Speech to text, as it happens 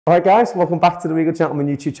Alright guys, welcome back to the Regal Gentleman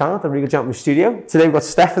YouTube channel, the Regal Gentleman Studio. Today we've got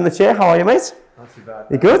Stef in the chair. How are you, mate? Not too bad.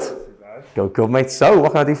 You good? Not too bad. Good, mate. So,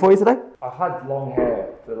 what can I do for you today? I've had long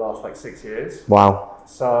hair for the last like 6 years. Wow.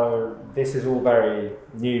 So this is all very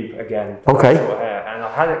new again. Okay. Short hair, and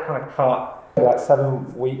I've had it kind of cut for like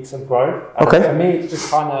 7 weeks of growth. And okay. For me, it's just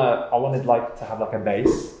kind of, I wanted like to have like a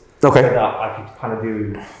base. Okay. So that I could kind of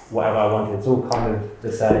do whatever I wanted. It's all kind of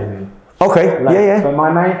the same. Okay. Like, yeah. But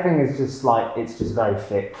my main thing is just like, it's just very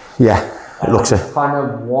thick. Yeah. It looks I just kind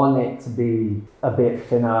of want it to be a bit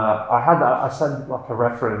thinner. I said like a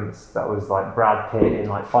reference that was like Brad Pitt in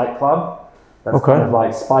like Fight Club. That's kind of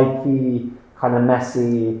like spiky, kind of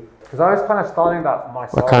messy. Because I was kind of starting that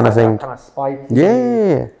myself. What kind of thing? Kind of spiky.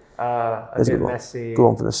 Yeah. A bit messy. Go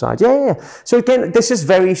on for the side. Yeah. So again, this is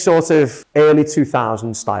very sort of early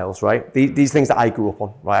 2000s styles, right? These things that I grew up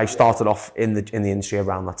on, right? I started off in the industry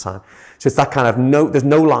around that time. So it's that kind of there's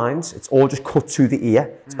no lines. It's all just cut to the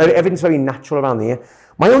ear. Everything's very natural around the ear.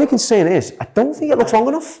 My only concern is, I don't think it looks long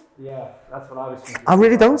enough. Yeah, that's what I was thinking. I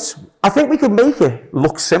really don't. I think we could make it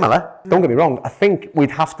look similar. Don't get me wrong. I think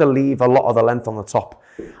we'd have to leave a lot of the length on the top.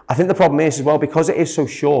 I think the problem is as well, because it is so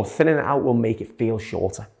short, thinning it out will make it feel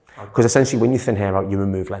shorter. Because essentially when you thin hair out, you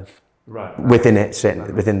remove length. Right. Within it,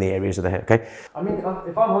 within the areas of the hair, okay? I mean,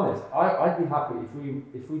 if I'm honest, I'd be happy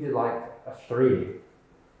if we did like a 3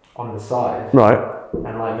 on the side. Right.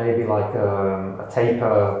 And like maybe like a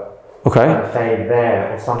taper. Okay. Kind of fade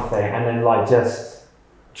there or something, and then like just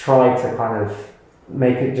try to kind of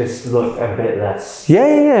make it just look a bit less.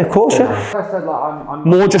 Yeah, of course, yeah. Like I said, like I'm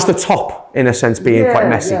more just the top, in a sense, being quite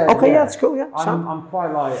messy. Okay, yeah, that's cool, yeah. I'm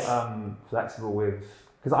quite like flexible with,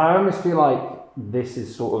 because I almost feel like this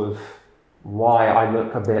is sort of why I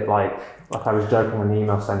look a bit like I was joking in the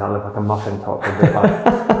email saying I look like a muffin top, a bit like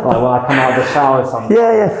when I come out of the shower or something.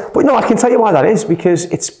 Yeah. But no, I can tell you why that is, because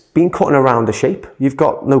it's been cutting around the shape. You've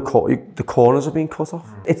got no cut, the corners have been cut off.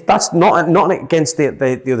 That's not against the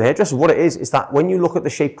other hairdresser. What it is that when you look at the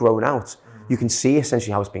shape growing out, you can see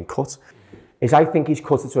essentially how it's been cut. I think he's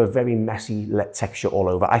cut it to a very messy texture all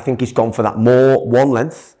over. I think he's gone for that more one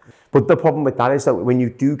length. But the problem with that is that when you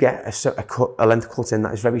do get a length cut in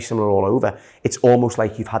that is very similar all over, it's almost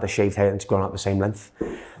like you've had a shaved hair and it's grown out the same length.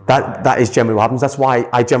 That is generally what happens. That's why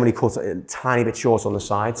I generally cut a tiny bit short on the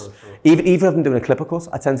sides. Even if I'm doing a clipper cut,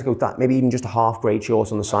 I tend to go that, maybe even just a half grade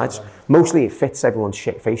short on the sides. Mostly it fits everyone's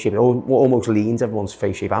face shape. It almost leans everyone's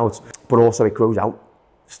face shape out, but also it grows out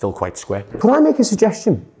still quite square. Can I make a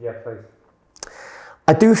suggestion? Yeah, please.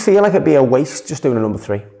 I do feel like it'd be a waste just doing a number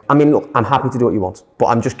 3. I mean, look, I'm happy to do what you want, but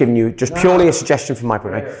I'm just giving you purely a suggestion from my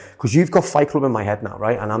point, right? Because you've got Fight Club in my head now,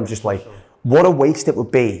 right? And I'm just like, what a waste it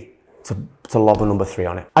would be to lob a number 3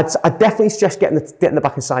 on it. I'd definitely suggest getting the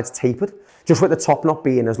back and sides tapered, just with the top not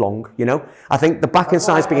being as long, you know? I think the back and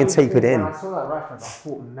sides being tapered in. When I saw that reference, I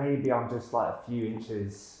thought maybe I'm just like a few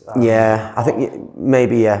inches. Yeah, I think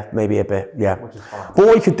maybe a bit, yeah. Which is fine. But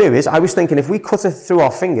what we could do is, I was thinking if we cut it through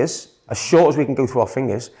our fingers, as short as we can go through our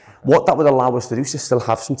fingers, what that would allow us to do is to still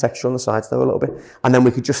have some texture on the sides though a little bit, and then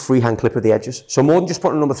we could just freehand clip at the edges. So more than just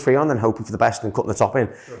putting a number 3 on and hoping for the best and cutting the top in.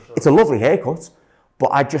 Sure. It's a lovely haircut, but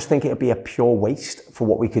I just think it'd be a pure waste for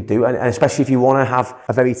what we could do, and especially if you want to have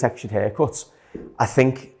a very textured haircut. I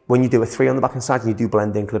think when you do a 3 on the back and side and you do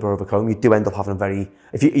blend in clipper over comb, you do end up having a very,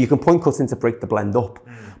 if you can point cut in to break the blend up,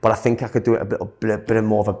 but I think I could do it a bit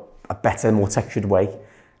more of a better, more textured way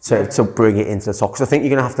to bring it into the top, because I think you're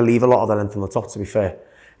going to have to leave a lot of the length on the top, to be fair,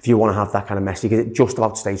 if you want to have that kind of messy, because it just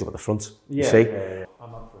about stays up at the front, you see? Yeah.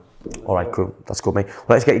 I'm up for it. All right, cool. That's good, mate. Well,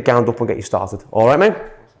 let's get you gowned up and get you started. All right, mate?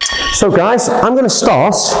 So, guys, I'm going to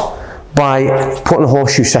start by putting a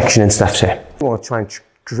horseshoe section in Stef's hair. I want to try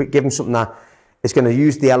and give him something that is going to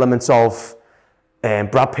use the elements of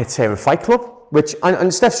Brad Pitt's hair in Fight Club, which,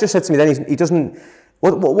 and Stef's just said to me then, he doesn't,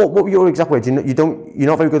 what were your exact words? You're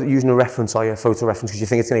not very good at using a reference, are you, a photo reference, because you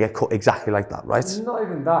think it's going to get cut exactly like that, right? Not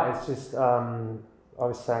even that, it's just, I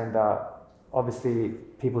was saying that obviously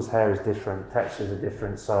people's hair is different, textures are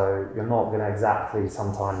different, so you're not going to exactly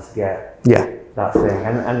sometimes get that thing.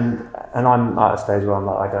 And I'm at a stage where I'm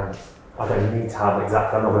like, I don't need to have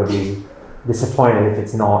exactly, I'm not going to be disappointed if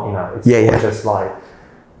it's not, you know, it's just like...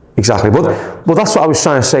 Exactly, well that's what I was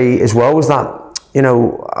trying to say as well, was that, you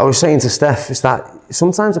know, I was saying to Stef, is that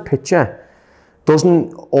sometimes a picture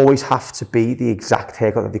doesn't always have to be the exact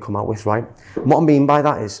haircut that they come out with, right? And what I mean by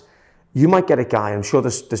that is, you might get a guy, I'm sure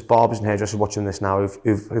there's barbers and hairdressers watching this now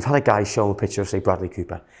who've had a guy show them a picture of, say, Bradley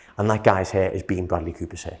Cooper, and that guy's hair is being Bradley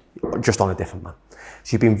Cooper's hair, just on a different man.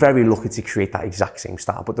 So you've been very lucky to create that exact same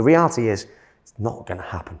style, but the reality is, it's not going to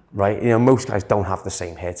happen, right? You know, most guys don't have the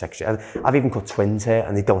same hair texture. And I've even cut twins hair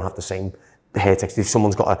and they don't have the same hair texture. If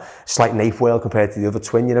someone's got a slight nape whorl compared to the other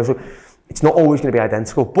twin, you know, so it's not always going to be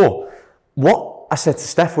identical. But what I said to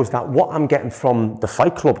Stef was that what I'm getting from the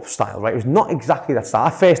Fight Club style, right, it was not exactly that style.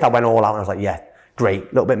 At first I went all out and I was like, yeah, great, a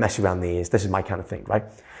little bit messy around the ears, this is my kind of thing, right?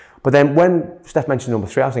 But then when Stef mentioned number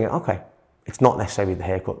 3, I was thinking, okay, it's not necessarily the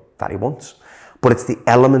haircut that he wants, but it's the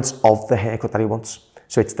elements of the haircut that he wants.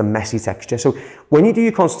 So it's the messy texture. So when you do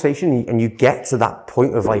your consultation and you get to that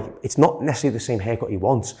point of like, it's not necessarily the same haircut he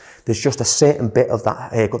wants, there's just a certain bit of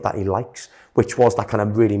that haircut that he likes, which was that kind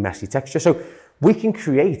of really messy texture. So we can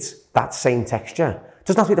create that same texture. It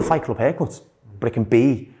doesn't have to be the Fight Club haircut, but it can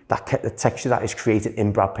be the texture that is created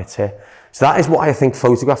in Brad Pitt's hair. So that is what I think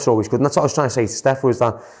photographs are always good. And that's what I was trying to say to Stef, was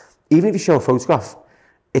that even if you show a photograph,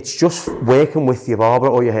 it's just working with your barber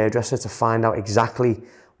or your hairdresser to find out exactly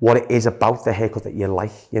what it is about the haircut that you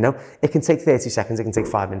like, you know? It can take 30 seconds, it can take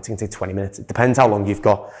 5 minutes, it can take 20 minutes. It depends how long you've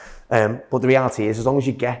got. But the reality is, as long as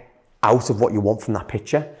you get out of what you want from that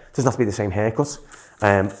picture, it doesn't have to be the same haircut.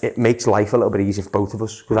 It makes life a little bit easier for both of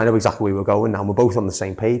us, because I know exactly where we're going now. We're both on the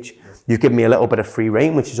same page. You've given me a little bit of free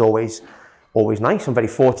rein, which is always nice. I'm very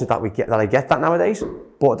fortunate that I get that nowadays.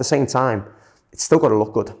 But at the same time, it's still got to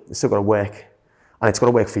look good. It's still got to work. And it's got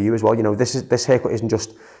to work for you as well. You know, this haircut isn't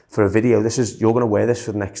just for a video. You're going to wear this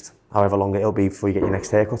for the next however long it'll be before you get your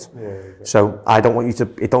next haircut. Yeah, exactly. So I don't want you to.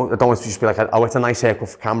 I don't want it to just be like, oh, it's a nice haircut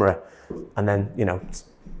for camera, and then, you know,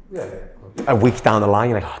 a week down the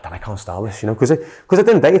line, you're like, oh, damn, I can't style this, you know, because at the end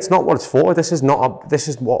of the day, it's not what it's for. This is what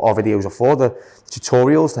our videos are for. The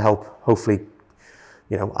tutorials to help, hopefully,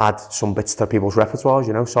 you know, add some bits to people's repertoires,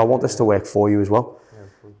 you know. So I want this to work for you as well.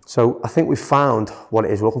 So I think we've found what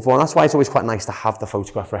it is we're looking for, and that's why it's always quite nice to have the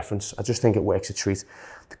photograph reference. I just think it works a treat.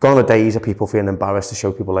 Gone are the days of people feeling embarrassed to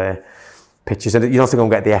show people their pictures, and you don't have to go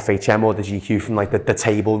and get the FHM or the GQ from like the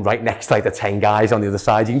table right next to like the 10 guys on the other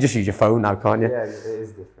side. You can just use your phone now, can't you? Yeah, it is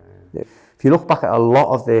different. Yeah. If you look back at a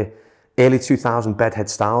lot of the early 2000 bedhead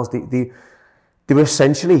styles, they were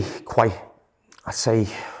essentially quite, I'd say,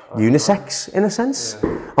 unisex in a sense.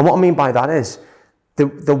 Yeah. And what I mean by that is,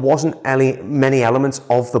 there wasn't many elements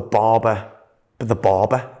of the barber, if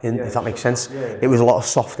that makes sense. Yeah, yeah. It was a lot of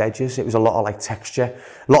soft edges. It was a lot of like texture,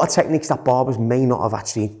 a lot of techniques that barbers may not have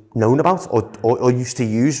actually known about or used to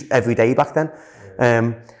use every day back then.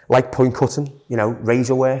 Yeah. Like point cutting, you know,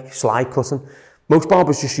 razor work, slide cutting. Most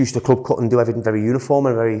barbers just used to club cut and do everything very uniform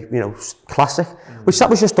and very, you know, classic. Which that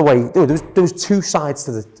was just the way. You know, there was two sides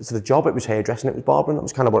to the job. It was hairdressing, it was barbering. That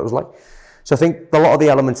was kind of what it was like. So I think a lot of the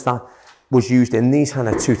elements that was used in these kind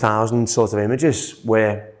of 2000 sort of images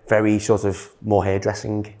were very sort of more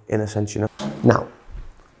hairdressing in a sense, you know. Now,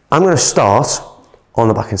 I'm going to start on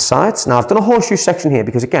the back and sides. Now, I've done a horseshoe section here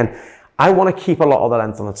because, again, I want to keep a lot of the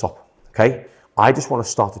length on the top, okay? I just want to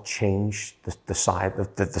start to change the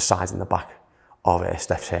sides and the back of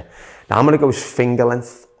Stef's hair. Now, I'm going to go as finger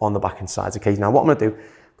length on the back and sides, okay? Now, what I'm going to do,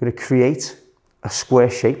 I'm going to create a square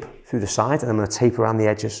shape through the sides, and I'm going to tape around the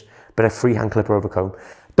edges, but a freehand clipper over comb.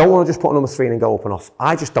 Don't want to just put a number 3 in and go up and off.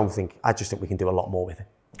 I just think we can do a lot more with it,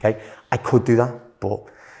 okay? I could do that, but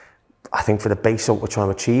I think for the base of what we're trying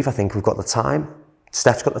to achieve, I think we've got the time.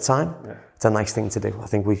 Stef's got the time. Yeah. It's a nice thing to do. I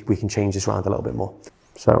think we can change this around a little bit more.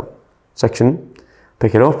 So, section,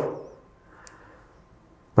 pick it up.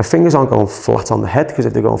 My fingers aren't going flat on the head, because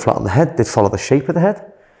if they're going flat on the head, they'd follow the shape of the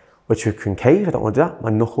head, which are concave. I don't want to do that.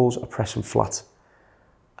 My knuckles are pressing flat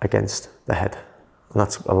against the head. And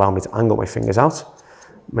that's allowing me to angle my fingers out,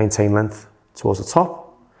 maintain length towards the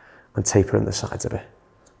top, and taper in the sides a bit.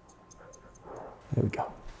 There we go.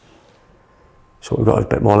 So we've got a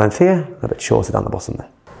bit more length here, a bit shorter down the bottom there.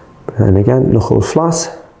 And then again, knuckles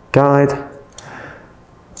flat, guide,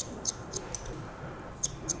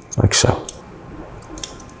 like so.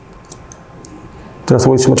 Don't have to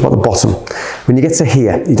worry too much about the bottom. When you get to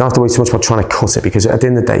here, you don't have to worry too much about trying to cut it, because at the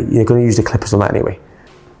end of the day, you're going to use the clippers on that anyway.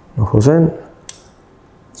 Knuckles in.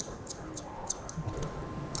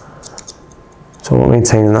 So we're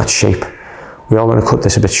maintaining that shape. We are going to cut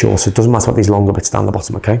this a bit short, so it doesn't matter about these longer bits down the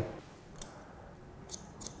bottom, okay?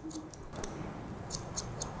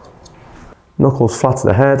 Knuckles flat to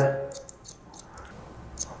the head,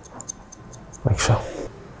 like so.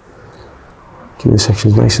 Keep the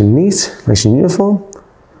sections nice and neat, nice and uniform.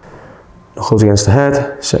 Knuckles against the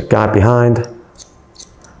head, set guide behind.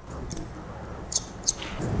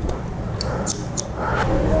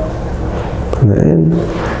 Put it in.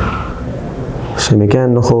 Same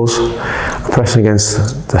again, knuckles pressing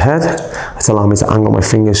against the head. That's allowing me to angle my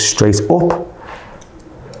fingers straight up.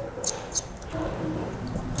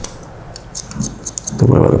 Don't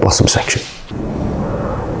worry about the bottom section.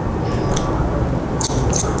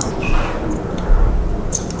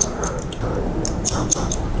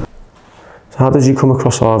 How did you come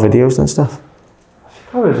across our videos then, Stef? I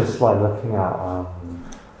think I was just like looking at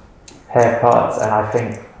haircuts, and I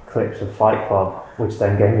think clips of Fight Club, which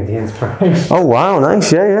then gave me the inspiration. Oh wow,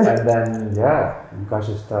 nice, yeah. And then yeah, you guys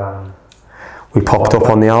just we popped up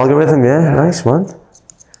on the algorithm, yeah. Nice one.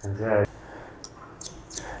 And yeah.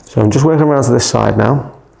 So I'm just working around to this side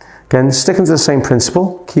now. Again, sticking to the same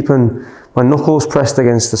principle, keeping my knuckles pressed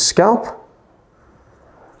against the scalp,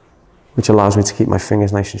 which allows me to keep my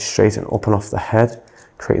fingers nice and straight and up and off the head,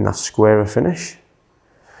 creating that squarer finish.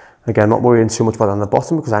 Again, not worrying too much about that on the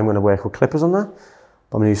bottom because I'm going to work with clippers on that.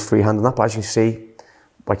 But I'm going to use freehand on that, but as you can see,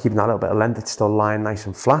 by keeping that little bit of length, it's still lying nice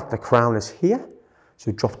and flat. The crown is here,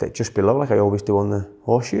 so we dropped it just below like I always do on the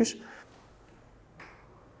horseshoes.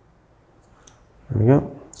 There we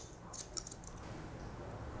go.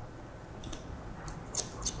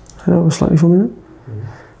 Head over slightly for a minute.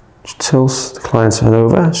 Just tilt the client's head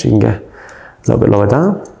over so you can get a little bit lower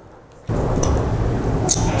down.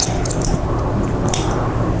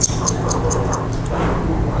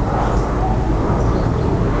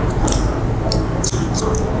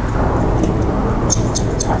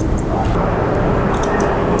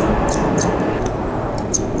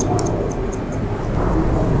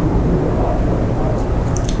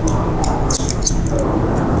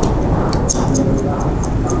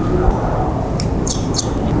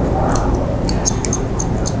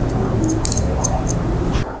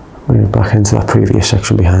 Back into that previous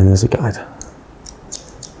section behind as a guide.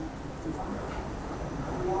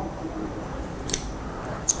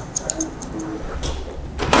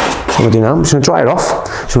 What I'm going to do now, I'm just going to dry it off. So I'm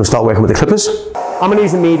going to start working with the clippers. I'm going to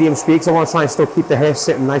use the medium speed because I want to try and still keep the hair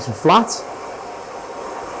sitting nice and flat.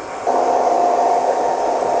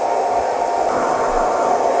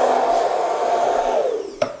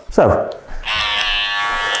 So,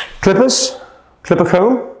 clippers, clipper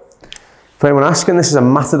comb. For anyone asking, this is a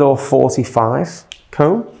Matador 45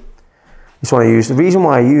 comb. This one I use. The reason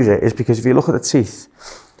why I use it is because if you look at the teeth,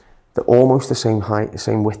 they're almost the same height, the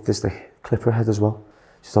same width as the clipper head as well.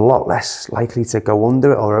 It's a lot less likely to go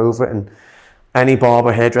under it or over it. And any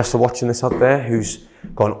barber hairdresser watching this out there who's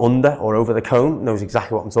gone under or over the comb knows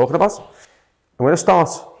exactly what I'm talking about. I'm going to start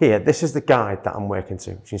here. This is the guide that I'm working to.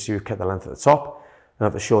 As you can see, we've kept the length at the top and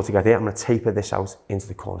at the shorter guide here. I'm going to taper this out into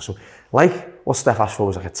the corner. So like what Stef asked for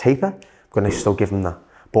was like a taper. I'm going to still give them that.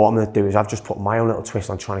 But what I'm going to do is I've just put my own little twist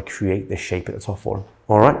on trying to create this shape at the top for them.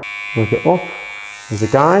 All right, work it up. There's a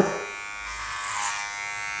guide.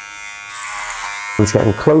 I'm just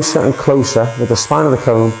getting closer and closer with the spine of the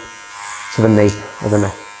comb to the nape of the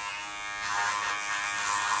neck.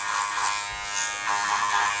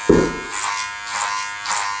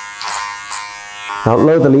 Now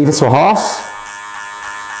load the lever to a half,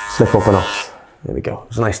 flip up and off. There we go,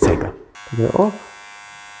 it's a nice taper. Pick it up.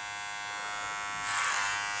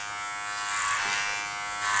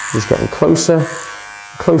 Just getting closer,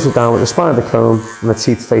 closer down with the spine of the comb and the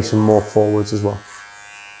teeth facing more forwards as well.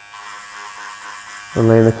 And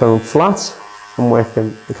laying the comb flat and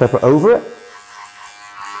working the clipper over it.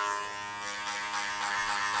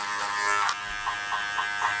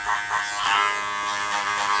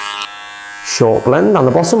 Short blend on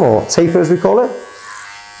the bottom, or taper as we call it.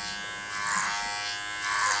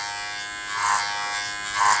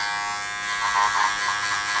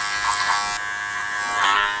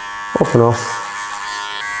 Up and off.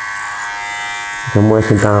 I'm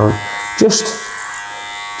working down just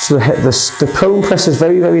so the comb presses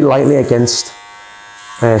very, very lightly against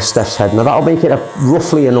Stef's head. Now that'll make it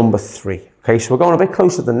roughly a number 3. Okay, so we're going a bit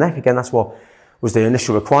closer to the neck. Again, that's what was the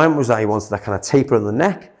initial requirement, was that he wanted that kind of taper on the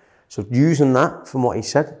neck. So using that from what he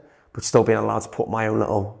said, but still being allowed to put my own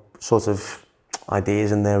little sort of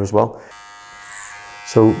ideas in there as well.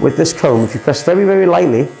 So with this comb, if you press very, very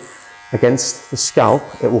lightly against the scalp,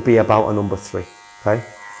 it will be about a number 3, okay?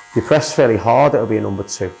 If you press fairly hard, it'll be a number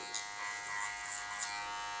 2.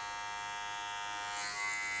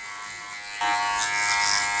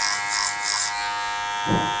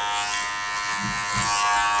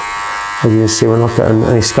 As you can see, we're not getting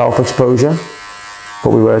any scalp exposure, but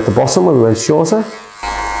we were at the bottom where we went shorter.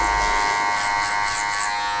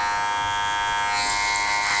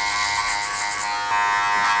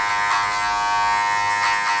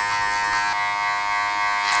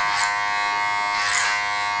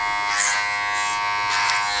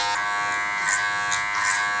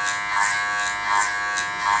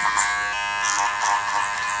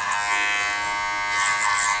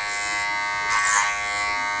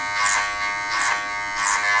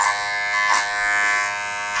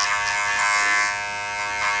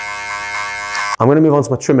 I'm going to move on to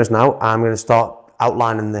my trimmers now. I'm going to start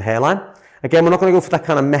outlining the hairline. Again, we're not going to go for that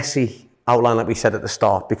kind of messy outline like we said at the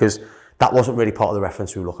start, because that wasn't really part of the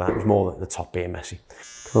reference we were looking at. It was more the top being messy.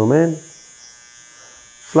 Comb in,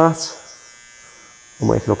 flat, and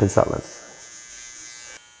work it up into that length.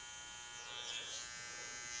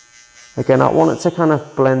 Again, I want it to kind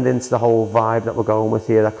of blend into the whole vibe that we're going with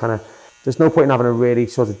here. That kind of, there's no point in having a really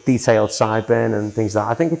sort of detailed sideburn and things like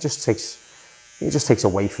that. I think it just takes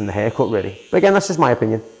away from the haircut really. But again, that's just my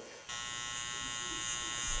opinion.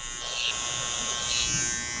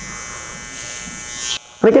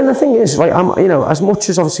 And again, the thing is, like, you know, as much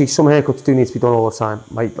as obviously some haircuts do need to be done all the time,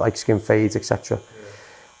 like skin fades, etc.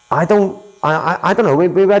 I don't know.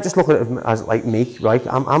 Maybe I just look at it as like me, right?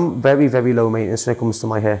 I'm very, very low maintenance when it comes to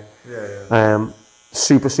my hair.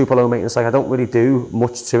 Super, super low maintenance. Like, I don't really do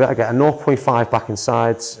much to it. I get a 0.5 back and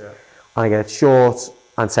sides, and I get it short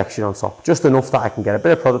and textured on top, just enough that I can get a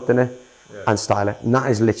bit of product in it and style it. And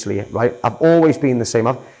that is literally it, right? I've always been the same.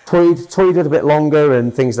 I've toyed it a bit longer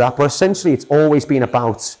and things like that, but essentially it's always been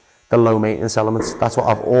about the low maintenance elements. That's what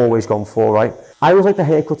I've always gone for, right? I always like the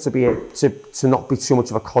haircut to not be too much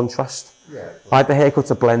of a contrast. I like the haircut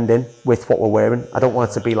to blend in with what we're wearing. I don't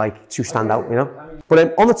want it to be like too stand out, you know?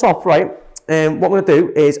 But on the top, right, what I'm gonna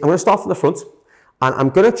do is I'm gonna start from the front, and I'm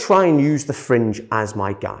gonna try and use the fringe as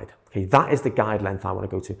my guide. Okay, that is the guide length I want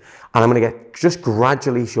to go to. And I'm going to get just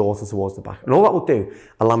gradually shorter towards the back. And all that will do,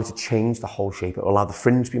 allow me to change the whole shape. It will allow the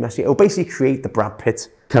fringe to be messy. It will basically create the Brad Pitt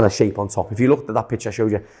kind of shape on top. If you looked at that picture I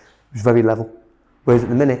showed you, it was very level. Whereas at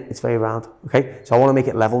the minute, it's very round. Okay, so I want to make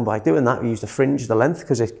it level. And by doing that, we use the fringe, the length,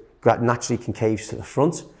 because it naturally concaves to the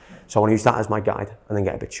front. So I want to use that as my guide and then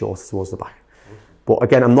get a bit shorter towards the back. But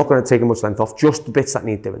again, I'm not going to take much length off, just the bits that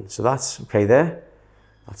need doing. So that's okay there.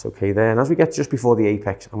 That's okay there. And as we get just before the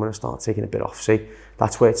apex, I'm going to start taking a bit off. See,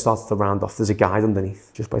 that's where it starts to round off. There's a guide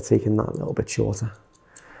underneath, just by taking that a little bit shorter.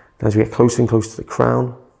 Then as we get closer and closer to the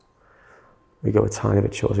crown, we go a tiny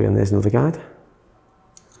bit shorter. And there's another guide.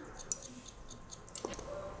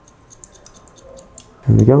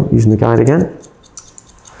 There we go, using the guide again.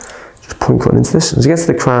 Just point cutting into this. As we get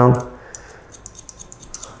to the crown, I'm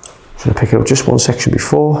going to pick it up just one section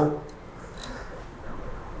before.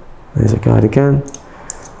 There's a guide again.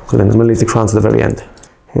 And then I'm going to leave the crown to the very end.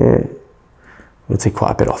 Here, we'll take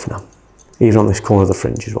quite a bit off now, even on this corner of the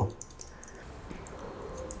fringe as well.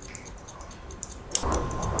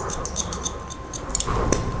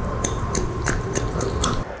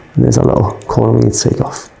 And there's a little corner we need to take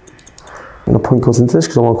off. I'm going to point cut into this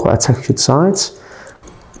because I want quite a textured sides.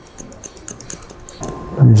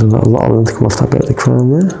 And there's a lot of them to come off that bit of the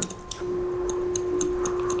crown there.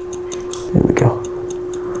 There we go.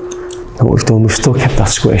 And what we've done, we've still kept that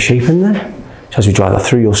square shape in there. So as we drive that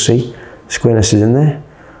through, you'll see the squareness is in there,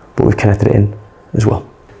 but we've connected it in as well.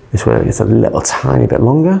 This way it's a little tiny bit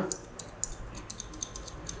longer.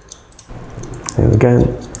 There we go.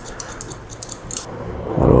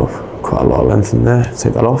 Quite a lot of length in there.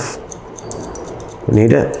 Take that off. We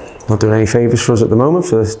need it. Not doing any favours for us at the moment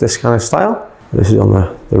for this kind of style. This is on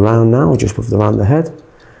the round now, just above the round of the head.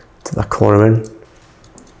 Take that corner in.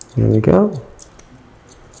 There we go.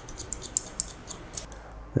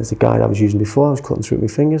 There's the guide I was using before. I was cutting through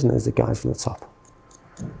with my fingers, and there's the guide from the top.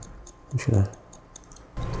 I'm just gonna.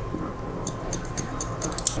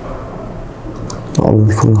 All of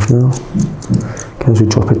them coming off now. Again, as we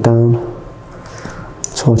drop it down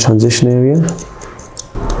to our transition area.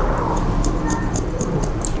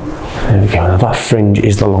 There we go. Now that fringe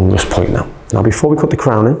is the longest point now. Now before we cut the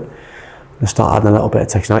crown in, I'm going to start adding a little bit of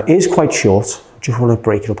texture. Now it is quite short. I just want to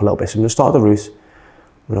break it up a little bit. So I'm going to start at the root.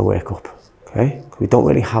 I'm going to work up. Okay, we don't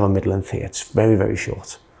really have a mid-length here. It's very, very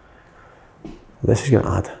short. This is going to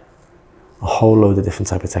add a whole load of different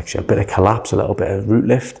type of texture. A bit of collapse, a little bit of root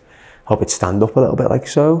lift. Help it stand up a little bit like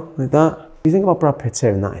so, like that. If you think about Brad Pitt's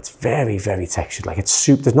hair and that, it's very, very textured. Like it's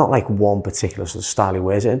soup. There's not like one particular sort of style he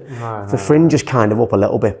wears it in. The fringe is kind of up a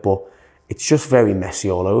little bit, but it's just very messy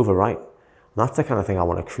all over, right? And that's the kind of thing I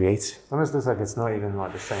want to create. It almost looks like it's not even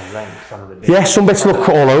like the same length. Some of the some bits look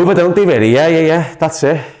all over, don't they really? Yeah, that's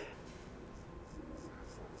it.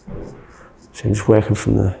 So I'm just working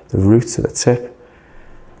from the root to the tip,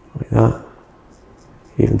 like that.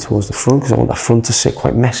 Even towards the front, because I want that front to sit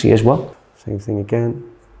quite messy as well. Same thing again.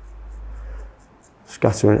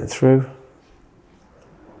 Scattering it through.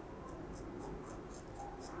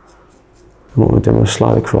 And what we're doing, we'll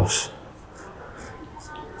slide across,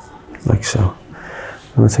 like so.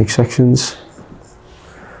 I'm going to take sections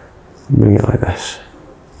and bring it like this.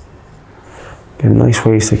 Get nice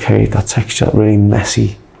ways to create that texture, that really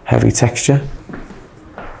messy, heavy texture.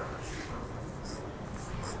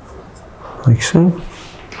 Like so.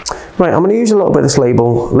 Right, I'm going to use a little bit of this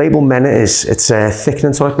label. Label Mena it's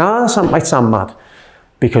thickening tonic. Now that might sound mad.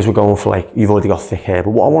 because we're going for like, you've already got thick hair.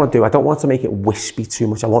 But what I want to do, I don't want to make it wispy too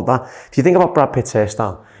much. I want that, if you think about Brad Pitt's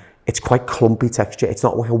hairstyle, it's quite clumpy texture. It's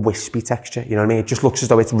not like a wispy texture, you know what I mean? It just looks as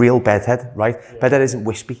though it's real bedhead, right? Yeah. Bedhead isn't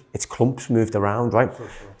wispy, it's clumps moved around, right? Sure.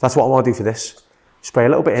 That's what I want to do for this. Spray a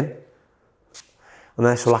little bit in, and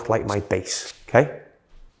then this will act like my base, okay?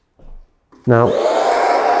 Now,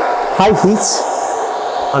 high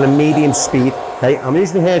heat on a medium speed, okay? I'm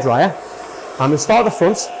using the hairdryer. I'm going to start at the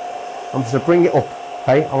front. I'm just going to bring it up,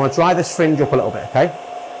 okay? I want to dry this fringe up a little bit, okay?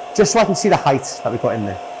 Just so I can see the height that we got in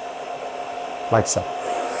there, like so.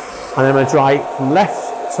 And then I'm going to dry from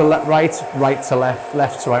left to right, right to left,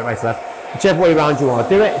 left to right, right to left. Whichever way around you want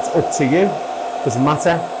to do it, it's up to you. Doesn't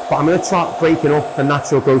matter. But I'm going to try breaking up the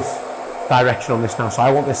natural growth direction on this now. So I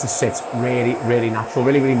want this to sit really, really natural,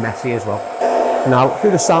 really, really messy as well. Now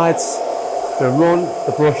through the sides, I'm going to run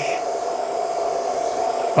the brush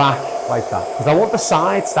back like that. Because I want the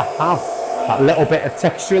sides to have that little bit of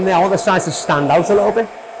texture in there. I want the sides to stand out a little bit.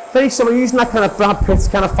 Very similar, using that kind of Brad Pitt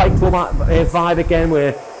kind of Fight Club vibe again,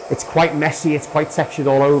 where it's quite messy, it's quite textured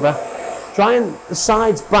all over. Drying the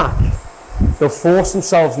sides back, they'll force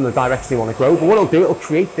themselves in the direction they want to grow, but what it'll do, it'll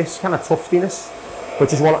create this kind of tuftiness,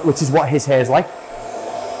 which is what his hair's like.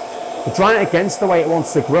 But drying it against the way it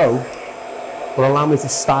wants to grow will allow me to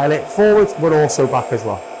style it forward, but also back as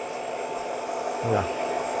well. Yeah.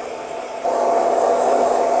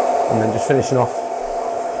 And then just finishing off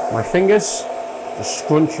my fingers, just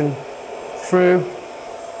scrunching through,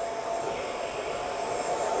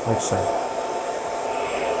 like so.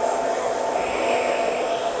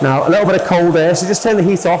 Now a little bit of cold air, so just turn the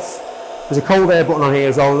heat off. There's a cold air button on here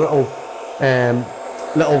as well, a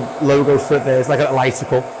little logo for it there, it's like a little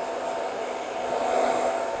icicle.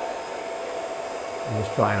 And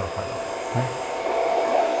just dry it off like that. Okay.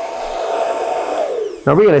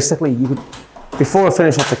 Now realistically, you could, before I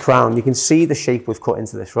finish off the crown, you can see the shape we've cut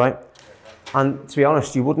into this, right? And to be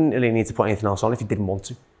honest, you wouldn't really need to put anything else on if you didn't want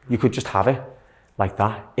to. You could just have it like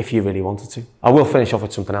that if you really wanted to. I will finish off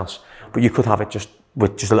with something else, but you could have it just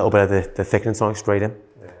with just a little bit of the thickening tonic sprayed in.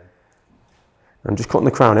 Yeah. I'm just cutting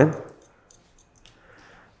the crown in. So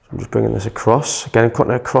I'm just bringing this across. Again, I'm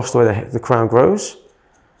cutting it across the way the crown grows.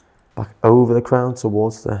 Back over the crown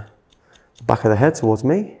towards the back of the head, towards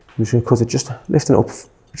me. I'm just going to cut it, just lifting it up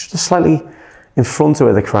just slightly in front of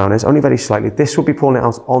where the crown is, only very slightly. This will be pulling it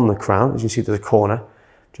out on the crown. As you see, there's a corner,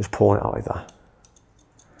 just pulling it out like that.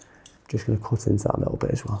 Just going to cut into that a little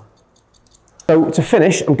bit as well. So to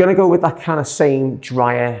finish, I'm going to go with that kind of same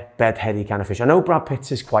drier, bedheady kind of fish. I know Brad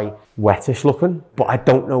Pitt's is quite wettish looking, but I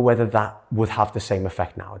don't know whether that would have the same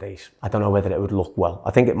effect nowadays. I don't know whether it would look well.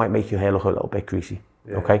 I think it might make your hair look a little bit greasy.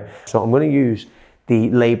 Yeah. Okay, so I'm going to use the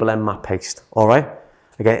Label M matte paste. All right,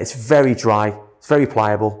 again, it's very dry, it's very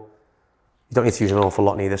pliable. You don't need to use an awful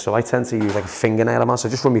lot neither. So I tend to use like a fingernail amount. So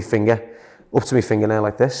just run my finger up to my fingernail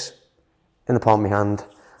like this, in the palm of my hand,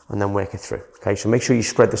 and then work it through. Okay, so make sure you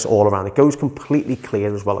spread this all around. It goes completely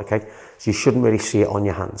clear as well, okay? So you shouldn't really see it on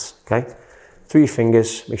your hands, okay? Through your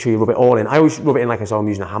fingers, make sure you rub it all in. I always rub it in like as though I'm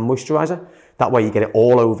using a hand moisturizer. That way you get it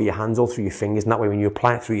all over your hands, all through your fingers, and that way when you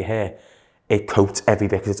apply it through your hair, it coats every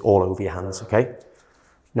bit because it's all over your hands, okay?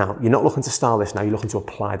 Now, you're not looking to style this now, you're looking to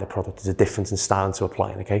apply the product. There's a difference in styling to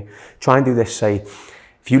applying, okay? Try and do this, say,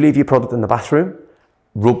 if you leave your product in the bathroom,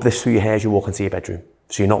 rub this through your hair as you walk into your bedroom.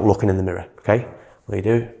 So you're not looking in the mirror, okay? What you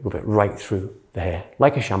do, rub it right through the hair,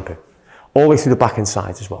 like a shampoo. All the way through the back and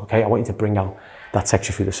sides as well, okay? I want you to bring out that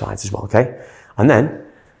texture through the sides as well, okay? And then,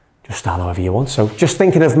 just style however you want. So just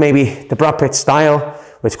thinking of maybe the Brad Pitt style,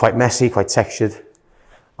 where it's quite messy, quite textured.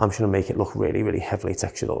 I'm just gonna make it look really, really heavily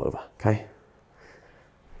textured all over, okay?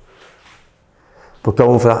 But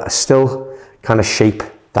going for that still kind of shape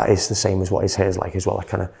that is the same as what his hair is like as well. That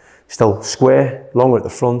kind of still square, longer at the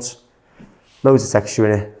front, loads of texture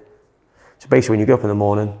in it. So basically when you get up in the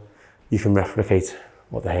morning, you can replicate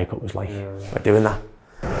what the haircut was like by doing that.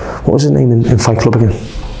 What was his name in Fight Club again?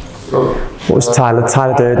 What was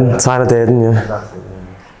Tyler Durden? Tyler Durden, yeah.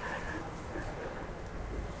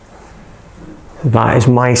 That is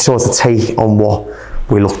my sort of take on what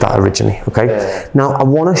we looked at originally, okay? Yeah. Now I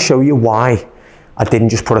want to show you why I didn't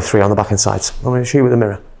just put a 3 on the back and sides. I'm going to show you with the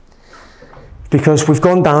mirror. Because we've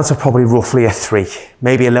gone down to probably roughly a 3,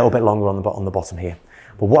 maybe a little bit longer on the bottom here.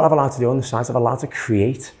 But what I've allowed to do on the sides, I've allowed to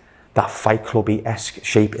create that Fight Clubby-esque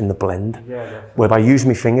shape in the blend, whereby using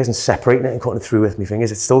my fingers and separating it and cutting it through with my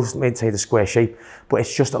fingers, it's still maintained the square shape, but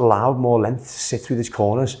it's just allowed more length to sit through these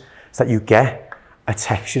corners so that you get a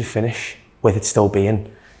textured finish with it still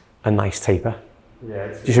being a nice taper. Yeah,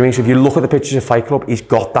 do you see what I mean? So if you look at the pictures of Fight Club, he's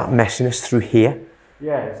got that messiness through here.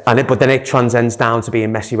 Yeah. But then it transcends down to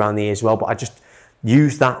being messy around the ear as well. But I just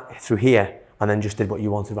use that through here and then just did what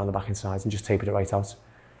you wanted around the back and sides and just tapered it right out.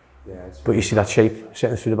 Yeah. But you see that shape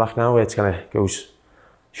sitting through the back now, where it's kind of goes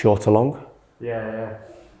short to long. Yeah.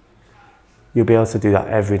 You'll be able to do that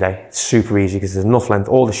every day. It's super easy because there's enough length,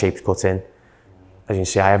 all the shapes cut in. As you can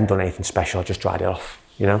see, I haven't done anything special, I just dried it off,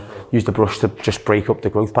 you know. Use the brush to just break up the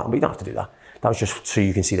growth pattern, but you don't have to do that. That was just so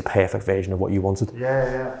you can see the perfect version of what you wanted.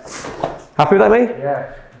 Yeah. Happy with that, mate?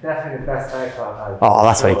 Yeah, definitely the best haircut I've had. Oh,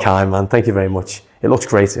 that's very kind, man. Thank you very much. It looks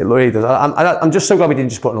great. It really does. I'm just so glad we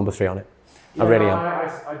didn't just put a number 3 on it. Yeah, I really am.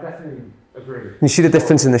 I definitely agree. You see the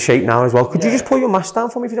difference in the shape now as well. Could you just pull your mask down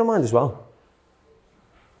for me if you don't mind as well?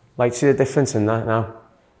 Like, see the difference in that now?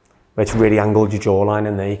 Where it's really angled your jawline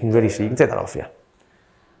in there. You can really see. You can take that off, yeah.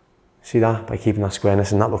 See that? By keeping that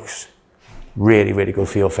squareness, and that looks really, really good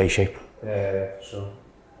for your face shape. Yeah, for sure. You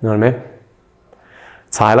know what I mean?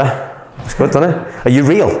 Tyler, it's good, doesn't it? Are you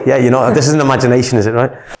real? Yeah, you're not. This isn't imagination, is it,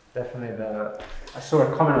 right? Definitely. I saw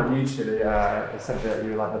a comment on YouTube. It said that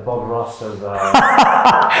you were like the Bob Ross of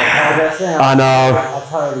hairdressing. I know. I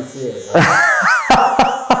totally see it.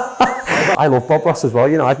 I love Bob Ross as well.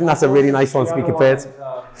 You know, I think that's a really nice one to be compared to.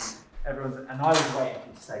 And I was waiting for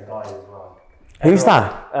you to say guide as well. Who's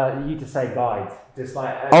that? You to say guide. Just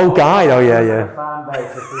like guide. Oh yeah. Fan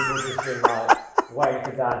base of people just been like waiting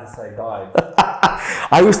for Dad to say guide.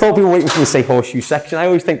 I always thought people were waiting for me to say horseshoe section. I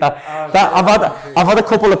always think that I've had a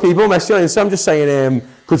couple of people message on Instagram just saying,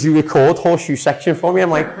 could you record horseshoe section for me? I'm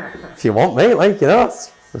like, if you want, mate, like, you know,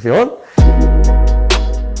 if you want.